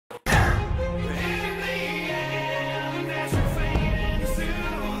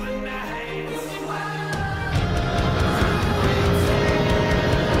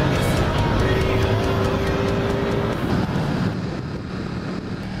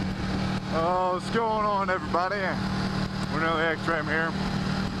Oh, what's going on, everybody? We're the X-Ram here,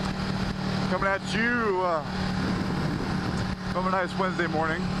 coming at you from a nice Wednesday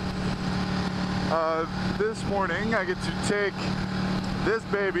morning. This morning I get to take this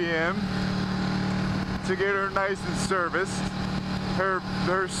baby in to get her nice and serviced. Her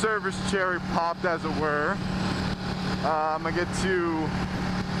service cherry popped, as it were. I'm gonna get to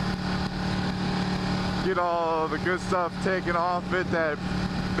get all the good stuff taken off it that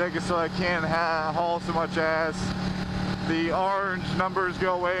make it so I can't haul so much ass. The orange numbers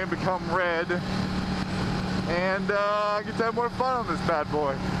go away and become red, and I get to have more fun on this bad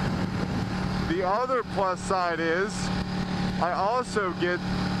boy. The other plus side is I also get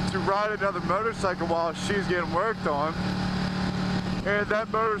to ride another motorcycle while she's getting worked on, and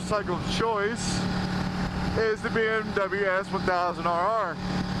that motorcycle of choice is the BMW S1000rr.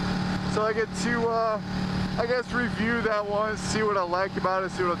 So I get to I guess review that one, see what I like about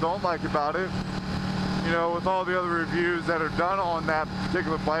it, see what I don't like about it. You know, with all the other reviews that are done on that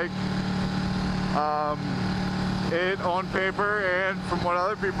particular bike, it on paper and from what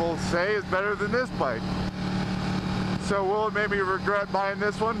other people say is better than this bike. So will it make me regret buying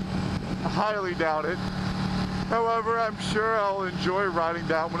this one? I highly doubt it. However, I'm sure I'll enjoy riding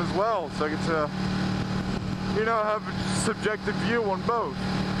that one as well. So I get to, you know, have a subjective view on both.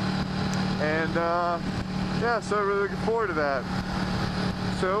 And yeah, so really looking forward to that.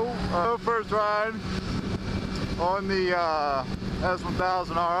 So, first ride on the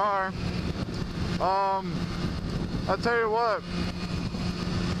S1000rr. I'll tell you what,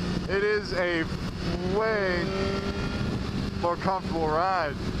 it is a way more comfortable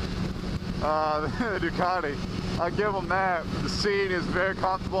ride. The Ducati, I give them that. The seat is very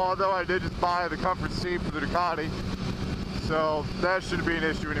comfortable, although I did just buy the comfort seat for the Ducati, so that shouldn't be an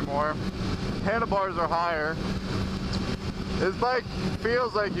issue anymore. Handlebars are higher. This bike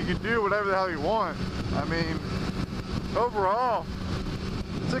feels like you can do whatever the hell you want. I mean, overall,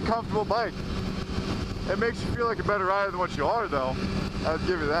 it's a comfortable bike. It makes you feel like a better rider than what you are, though. I'd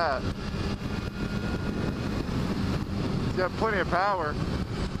give you that. It's got plenty of power.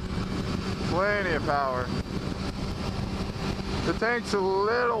 Plenty of power. The tank's a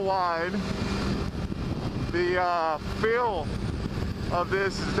little wide. The feel of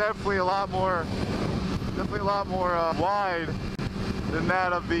this is definitely a lot more wide than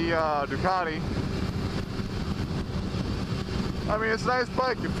that of the Ducati. I mean, it's a nice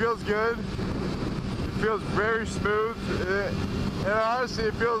bike. It feels good. It feels very smooth. And honestly,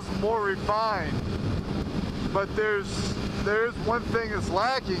 it feels more refined. But there's one thing that's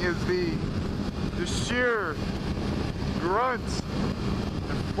lacking, is the sheer grunt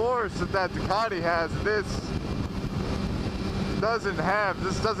and force that Ducati has. This doesn't have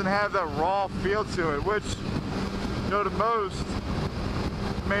that raw feel to it, which, you know, the most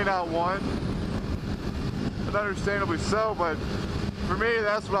may not want, and understandably so. But for me,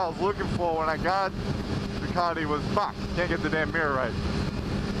 that's what I was looking for when I got Ducati. Was fuck, can't get the damn mirror right,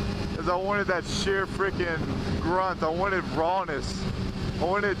 because I wanted that sheer freaking grunt. I wanted rawness. I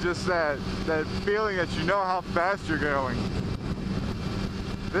wanted just that feeling that you know how fast you're going.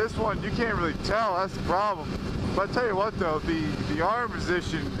 This one, you can't really tell. That's the problem. But I tell you what, though, the arm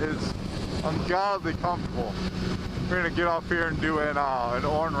position is ungodly comfortable. We're gonna get off here and do an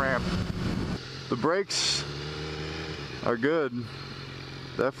on-ramp. The brakes are good.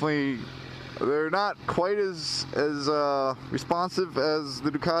 Definitely, they're not quite as responsive as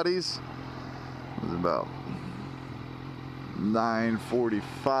the Ducatis. It's about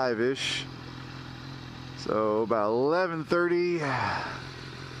 9:45-ish. So about 11:30. I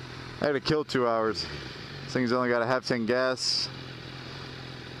had to kill 2 hours. This thing's only got a half tank gas.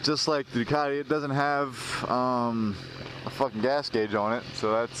 Just like the Ducati, it doesn't have a fucking gas gauge on it,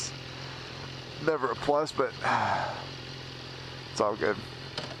 so that's never a plus, but it's all good.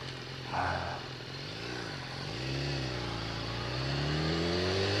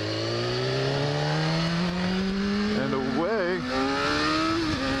 And away.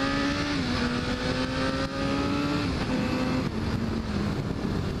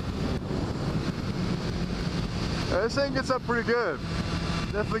 This thing gets up pretty good.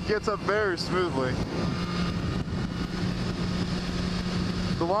 Definitely gets up very smoothly.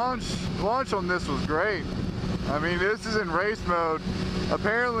 The launch on this was great. I mean, this is in race mode.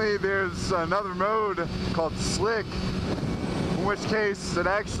 Apparently there's another mode called Slick, in which case it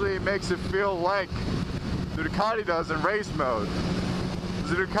actually makes it feel like the Ducati does in race mode.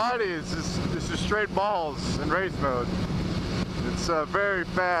 The Ducati is just straight balls in race mode. It's a very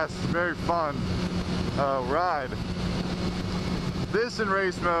fast, very fun ride. This in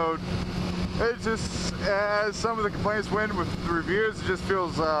race mode it just, as some of the complaints went with the reviews, it just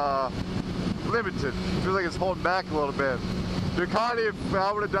feels limited. It feels like it's holding back a little bit. Ducati, if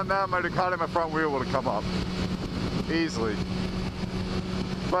I would have done that, my Ducati, my front wheel would have come up easily.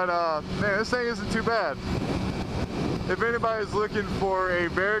 But man, this thing isn't too bad. If anybody's looking for a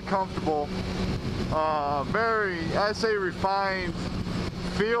very comfortable, very, I say, refined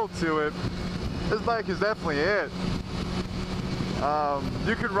feel to it, this bike is definitely it.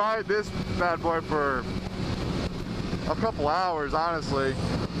 You could ride this bad boy for a couple hours, honestly.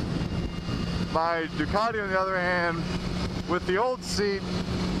 My Ducati, on the other hand, with the old seat,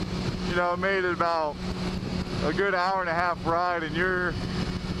 you know, made it about a good hour-and-a-half ride, and your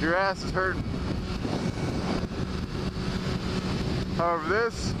ass is hurting. However,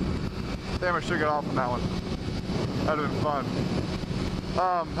 this, damn, I should get off on that one. That'd have been fun.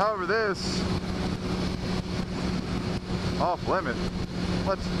 However, this, off limit.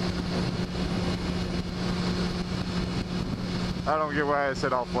 What? I don't get why I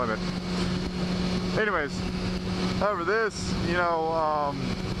said off limit. Anyways, however, this, you know,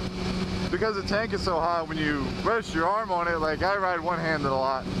 because the tank is so high, when you rest your arm on it, like I ride one-handed a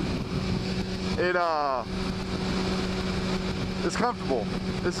lot, it's comfortable.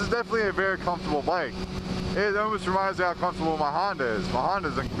 This is definitely a very comfortable bike. It almost reminds me how comfortable my Honda is. My Honda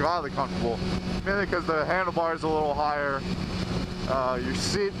is ungodly comfortable, mainly because the handlebars are a little higher. You're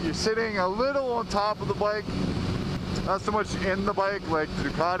sitting a little on top of the bike, not so much in the bike like the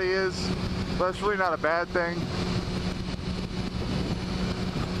Ducati is, but that's really not a bad thing.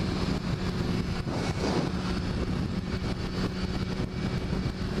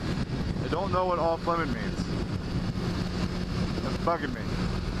 I don't know what off limit means. That's bugging me.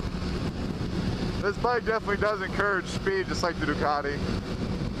 This bike definitely does encourage speed, just like the Ducati.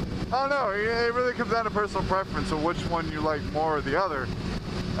 I don't know, it really comes down to personal preference of which one you like more or the other.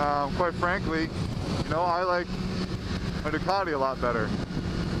 Quite frankly, you know, I like my Ducati a lot better.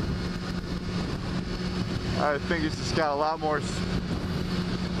 I think it's just got a lot more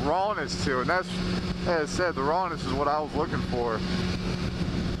rawness to it, and that's, as I said, the rawness is what I was looking for.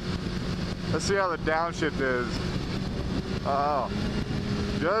 Let's see how the downshift is. Oh,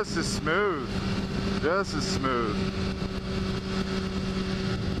 just as smooth. Just as smooth.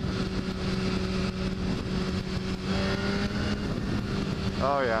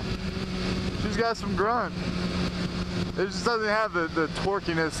 Oh yeah. She's got some grunt. It just doesn't have the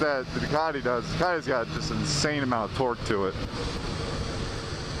torquiness that the Ducati does. The Ducati's got just an insane amount of torque to it.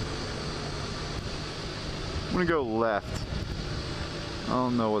 I'm gonna go left. I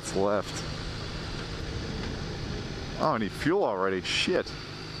don't know what's left. Oh, I need fuel already. Shit.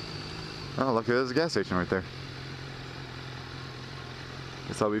 Oh, look, there's a gas station right there.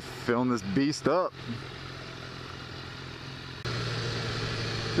 Guess I'll be filling this beast up.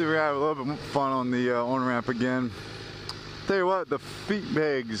 See if we have a little bit fun on the on-ramp again. Tell you what, the feet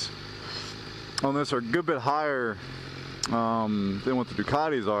pegs on this are a good bit higher than what the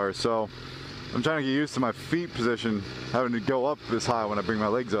Ducatis are, so I'm trying to get used to my feet position, having to go up this high when I bring my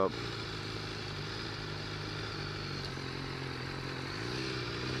legs up.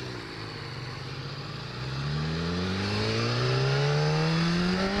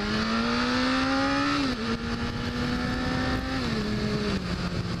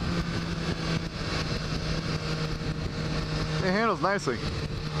 It handles nicely.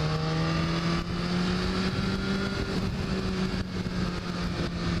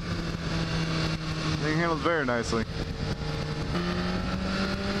 It handles very nicely.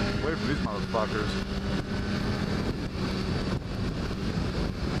 Wait for these motherfuckers.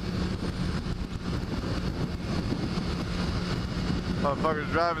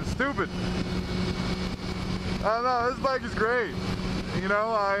 Motherfuckers driving stupid. I don't know, this bike is great. You know,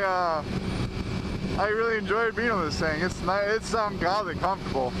 I really enjoyed being on this thing. It's nice, it's ungodly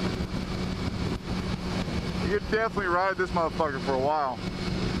comfortable. You could definitely ride this motherfucker for a while.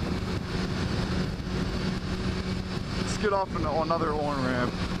 Let's get off on another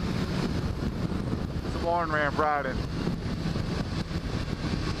on-ramp. Some on-ramp riding.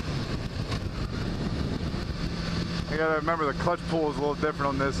 I gotta remember the clutch pull is a little different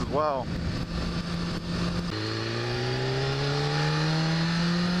on this as well.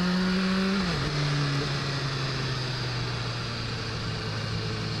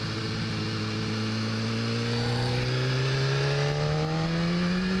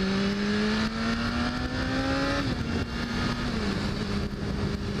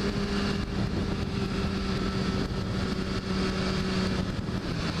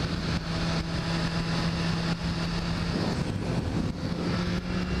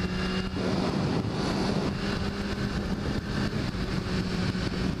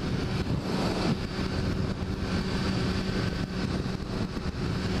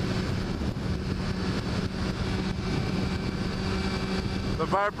 the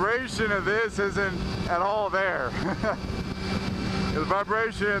vibration of this isn't at all there. The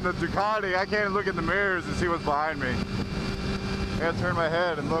vibration, the Ducati, I can't look in the mirrors and see what's behind me. I gotta turn my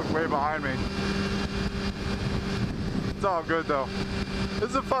head and look way behind me. It's all good though.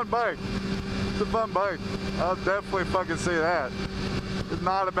 This is a fun bike. It's a fun bike. I'll definitely fucking say that. It's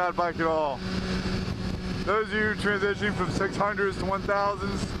not a bad bike at all. Those of you transitioning from 600s to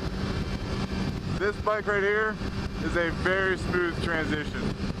 1000s, this bike right here is a very smooth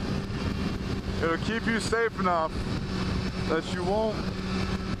transition. It'll keep you safe enough that you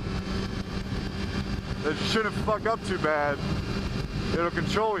shouldn't fuck up too bad. It'll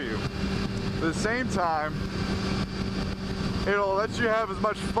control you. At the same time, it'll let you have as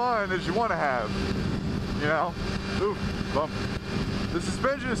much fun as you want to have. You know? Ooh, bump. The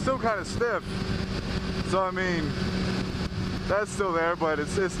suspension is still kind of stiff. So I mean, that's still there, but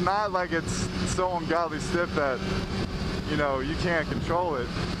it's not like it's so ungodly stiff that, you know, you can't control it.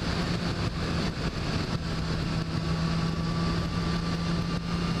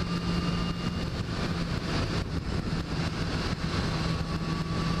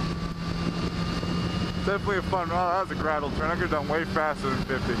 Definitely a fun run. Oh, that was a gravel turn. I could have done way faster than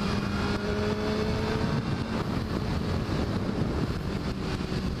 50.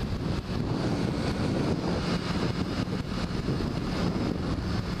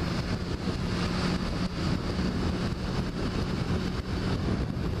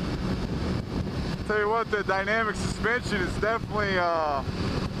 Tell you what, the dynamic suspension is definitely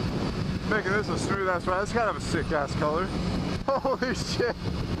making this a smooth ass ride. That's kind of a sick ass color. Holy shit.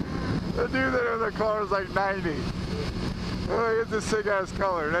 The dude that owned the car was like 90. Oh, it's a sick ass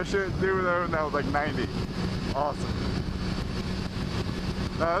color. That shit, dude that owned that was like 90. Awesome.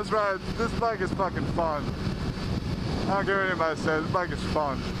 No, this bike is fucking fun. I don't care what anybody says, this bike is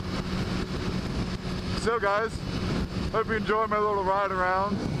fun. So guys, hope you enjoyed my little ride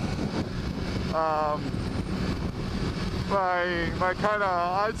around. My kind of,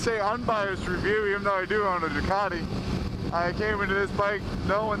 I'd say unbiased review, even though I do own a Ducati. I came into this bike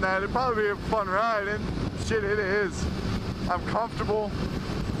knowing that it'd probably be a fun ride, and shit, it is. I'm comfortable,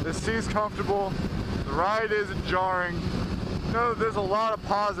 the seat's comfortable, the ride isn't jarring. You know, there's a lot of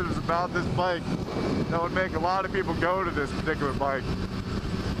positives about this bike that would make a lot of people go to this particular bike.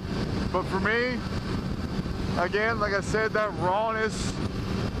 But for me, again, like I said, that rawness,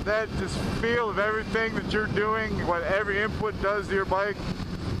 that just feel of everything that you're doing, what every input does to your bike,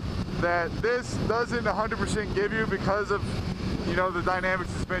 that this doesn't 100% give you because of, you know, the dynamic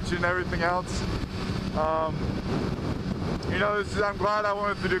suspension and everything else. You know, I'm glad I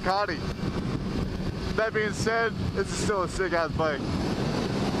went with the Ducati. That being said, this is still a sick ass bike.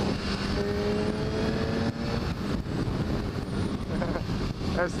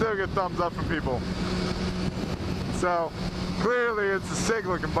 I still get thumbs up from people. So clearly it's a sick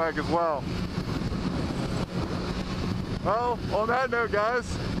looking bike as well. Well, on that note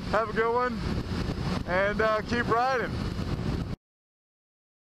guys, have a good one, and keep riding.